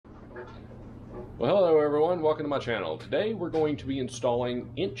Well, hello everyone, welcome to my channel. Today we're going to be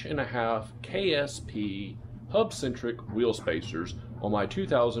installing 1.5" KSP hub-centric wheel spacers on my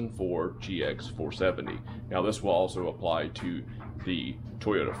 2004 GX470. Now this will also apply to the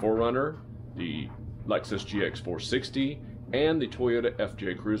Toyota 4Runner, the Lexus GX460, and the Toyota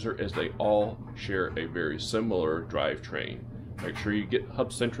FJ Cruiser, as they all share a very similar drivetrain. Make sure you get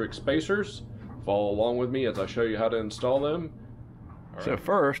hub-centric spacers. Follow along with me as I show you how to install them. So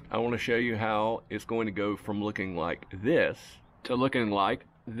first, I want to show you how it's going to go from looking like this to looking like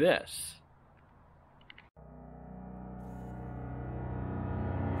this.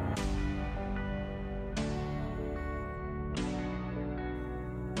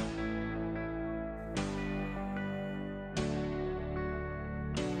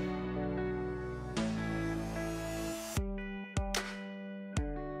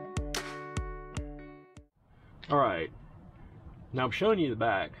 All right. Now I'm showing you the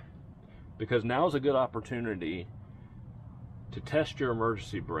back because now is a good opportunity to test your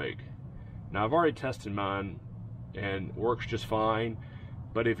emergency brake. Now I've already tested mine and it works just fine,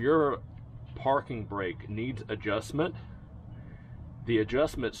 but if your parking brake needs adjustment, the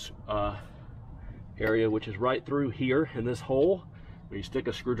adjustments area, which is right through here in this hole, where you stick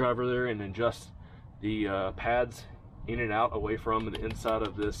a screwdriver there and adjust the pads in and out away from the inside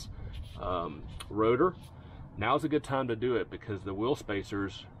of this rotor. Now's a good time to do it because the wheel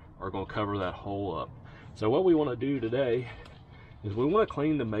spacers are going to cover that hole up. So what we want to do today is we want to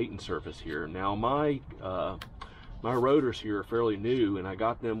clean the mating surface here. Now my rotors here are fairly new, and I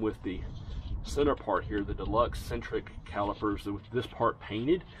got them with the center part here, the deluxe centric calipers, with this part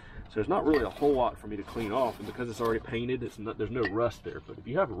painted. So there's not really a whole lot for me to clean off, and because it's already painted, there's no rust there. But if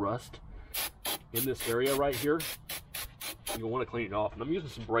you have rust in this area right here, you'll want to clean it off. And I'm using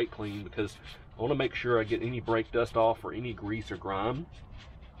some brake clean because I want to make sure I get any brake dust off or any grease or grime.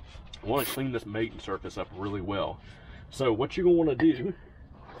 I want to clean this mating surface up really well. So what you're going to want to do is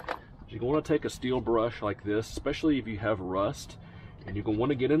you're going to want to take a steel brush like this, especially if you have rust, and you're going to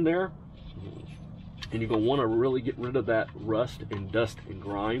want to get in there and you're going to want to really get rid of that rust and dust and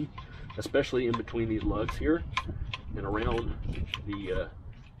grime, especially in between these lugs here and around the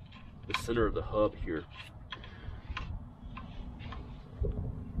center of the hub here.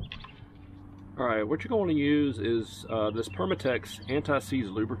 Alright, what you're going to use is this Permatex anti-seize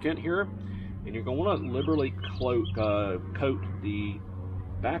lubricant here, and you're going to want to liberally coat the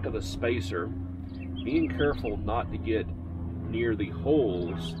back of the spacer, being careful not to get near the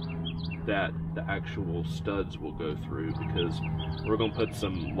holes that the actual studs will go through, because we're going to put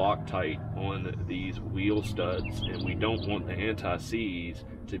some Loctite on these wheel studs, and we don't want the anti-seize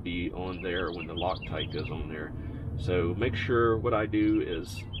to be on there when the Loctite goes on there. So make sure, what I do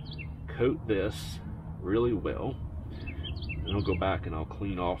is coat this really well, and I'll go back and I'll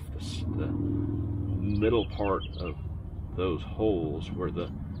clean off the middle part of those holes where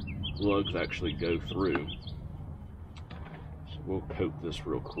the lugs actually go through. So we'll coat this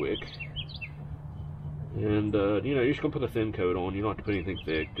real quick, and you know, you're just gonna put a thin coat on. You don't have to put anything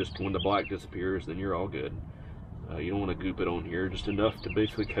thick. Just when the black disappears, then you're all good. You don't want to goop it on here, just enough to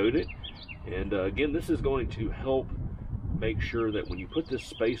basically coat it. And again, this is going to help make sure that when you put this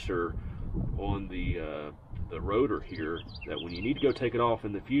spacer on the rotor here, that when you need to go take it off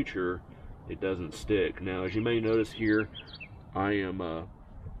in the future, it doesn't stick. Now, as you may notice here, I am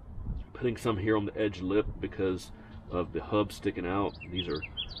putting some here on the edge lip because of the hub sticking out. These are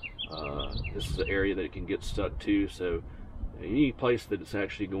this is the area that it can get stuck to, so any place that it's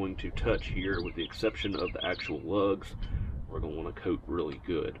actually going to touch here, with the exception of the actual lugs, we're going to want to coat really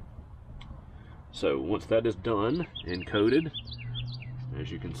good. So once that is done and coated,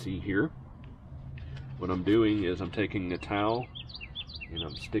 as you can see here, what I'm doing is I'm taking a towel and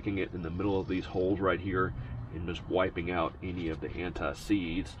I'm sticking it in the middle of these holes right here and just wiping out any of the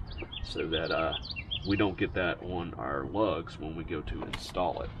anti-seize so that we don't get that on our lugs when we go to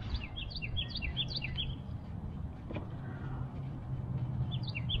install it.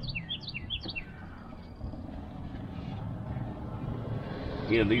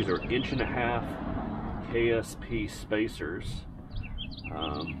 Again, these are 1.5" KSP spacers.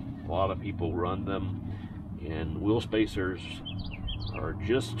 A lot of people run them, and wheel spacers are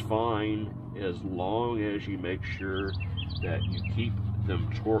just fine as long as you make sure that you keep them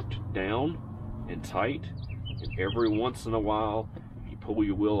torqued down and tight, and every once in a while you pull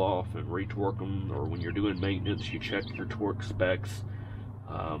your wheel off and retorque them, or when you're doing maintenance you check your torque specs.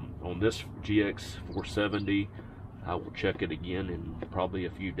 On this GX470, I will check it again in probably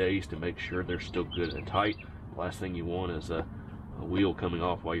a few days to make sure they're still good and tight. Last thing you want is a a wheel coming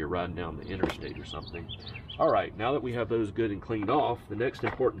off while you're riding down the interstate or something. All right, now that we have those good and cleaned off, the next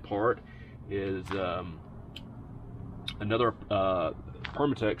important part is another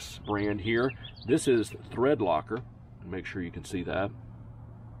Permatex brand here. This is thread locker. Make sure you can see that.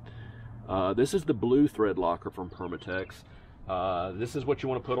 This is the blue thread locker from Permatex. This is what you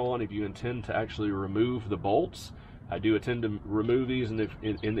want to put on if you intend to actually remove the bolts. I do intend to remove these in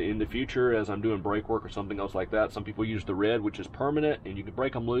the future as I'm doing brake work or something else like that. Some people use the red, which is permanent, and you can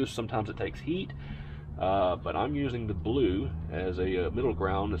break them loose. Sometimes it takes heat, but I'm using the blue as a middle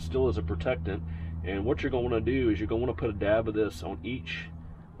ground. It still is a protectant. And what you're going to do is you're going to want to put a dab of this on each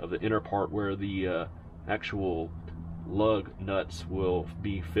of the inner part where the actual lug nuts will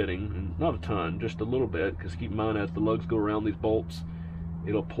be fitting, and not a ton, just a little bit, because keep in mind as the lugs go around these bolts,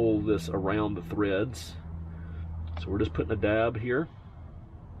 it'll pull this around the threads. So we're just putting a dab here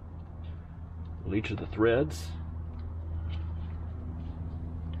on each of the threads.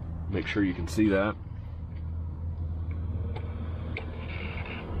 Make sure you can see that.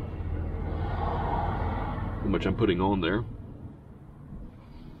 How much I'm putting on there.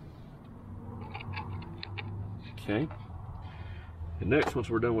 Okay. And next, once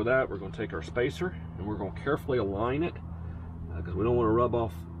we're done with that, we're going to take our spacer and we're going to carefully align it because we don't want to rub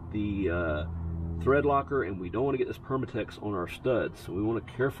off the thread locker, and we don't want to get this Permatex on our studs. So we want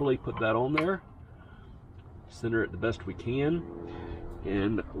to carefully put that on there, center it the best we can.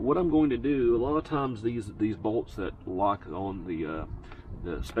 And what I'm going to do, a lot of times these bolts that lock on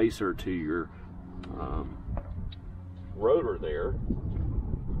the spacer to your rotor there,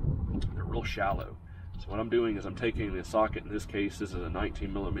 they're real shallow. So what I'm doing is I'm taking the socket, in this case this is a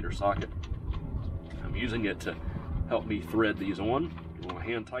 19mm socket, I'm using it to help me thread these on. You want to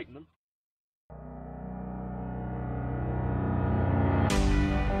hand tighten them.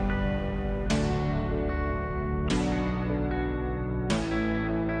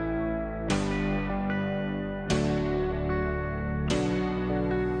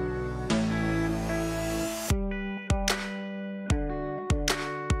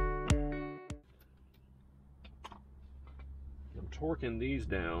 Torquing these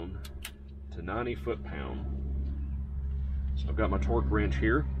down to 90 foot-pound. So I've got my torque wrench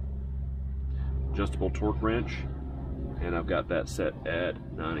here, adjustable torque wrench, and I've got that set at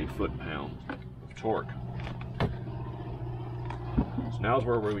 90 foot-pound of torque. So now is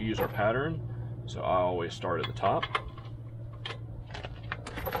where we use our pattern. So I always start at the top.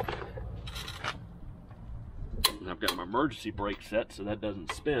 And I've got my emergency brake set so that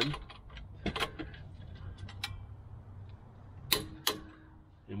doesn't spin.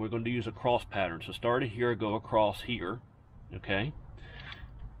 And we're going to use a cross pattern. So start here, go across here, okay?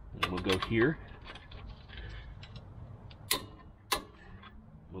 And we'll go here.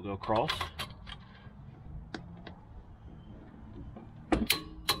 We'll go across.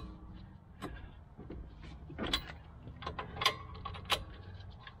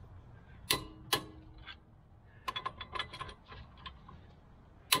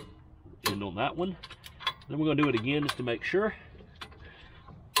 End on that one. Then we're going to do it again just to make sure.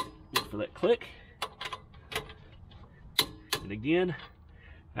 For that click. And again,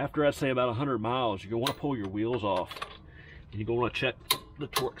 after I'd say about 100 miles, you're going to want to pull your wheels off. And you're going to want to check the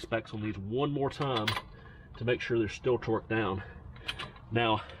torque specs on these one more time to make sure they're still torqued down.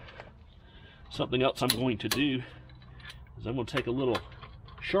 Now, something else I'm going to do is I'm going to take a little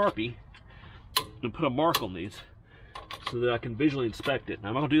Sharpie and put a mark on these so that I can visually inspect it. Now,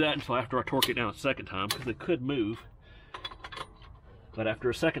 I'm not going to do that until after I torque it down a second time because they could move. But after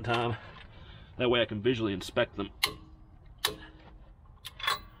a second time, that way I can visually inspect them.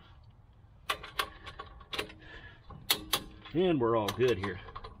 And we're all good here.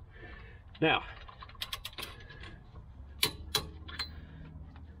 Now,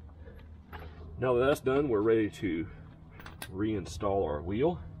 that that's done, we're ready to reinstall our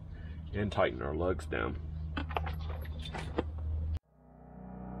wheel and tighten our lugs down.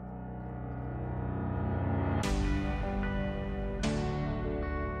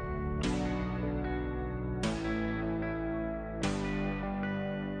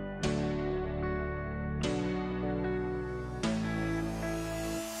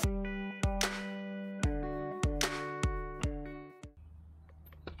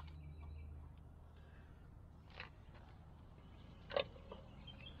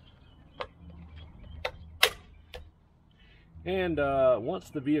 And once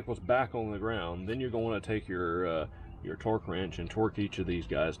the vehicle's back on the ground, then you're going to take your torque wrench and torque each of these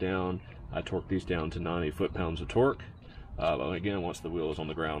guys down. I torque these down to 90 foot-pounds of torque. Again, once the wheel is on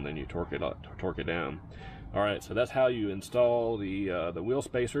the ground, then you torque it down. All right, so that's how you install the wheel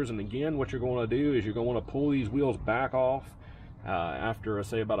spacers. And again, what you're going to do is you're going to want to pull these wheels back off after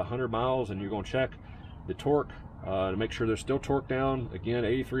say about 100 miles, and you're going to check the torque to make sure there's still torque down. Again,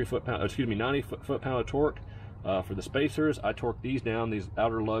 90 foot-pound of torque for the spacers. I torque these down, these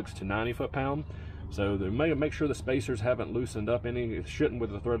outer lugs, to 90 foot-pound. So make sure the spacers haven't loosened up any. It shouldn't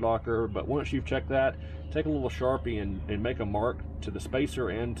with the thread locker, but once you've checked that, take a little Sharpie and make a mark to the spacer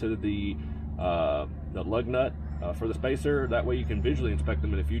and to the lug nut for the spacer. That way you can visually inspect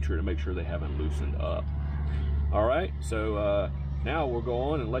them in the future to make sure they haven't loosened up. All right, so now we'll go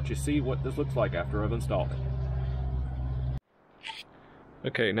on and let you see what this looks like after I've installed it.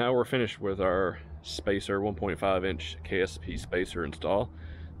 Okay, now we're finished with our spacer, 1.5 inch KSP spacer install.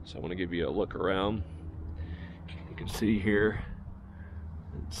 So I want to give you a look around. You can see here,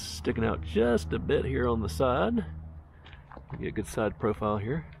 it's sticking out just a bit here on the side. Get a good side profile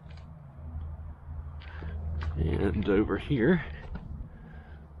here. And over here,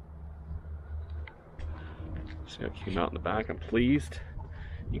 see how it came out in the back. I'm pleased.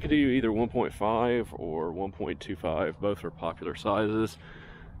 You can do either 1.5 or 1.25. Both are popular sizes.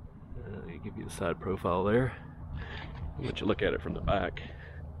 I'll give you the side profile there. I'll let you look at it from the back.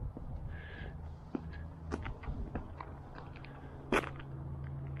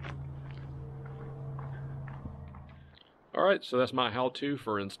 Alright, so that's my how-to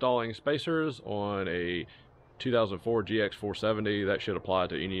for installing spacers on a 2004 GX470. That should apply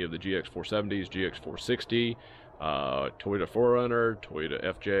to any of the GX470s, GX460, Toyota 4Runner, Toyota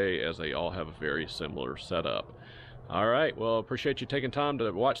FJ, as they all have a very similar setup. Alright, well, appreciate you taking time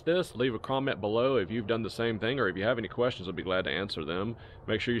to watch this. Leave a comment below if you've done the same thing, or if you have any questions, I'll be glad to answer them.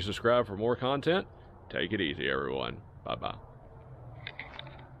 Make sure you subscribe for more content. Take it easy, everyone. Bye-bye.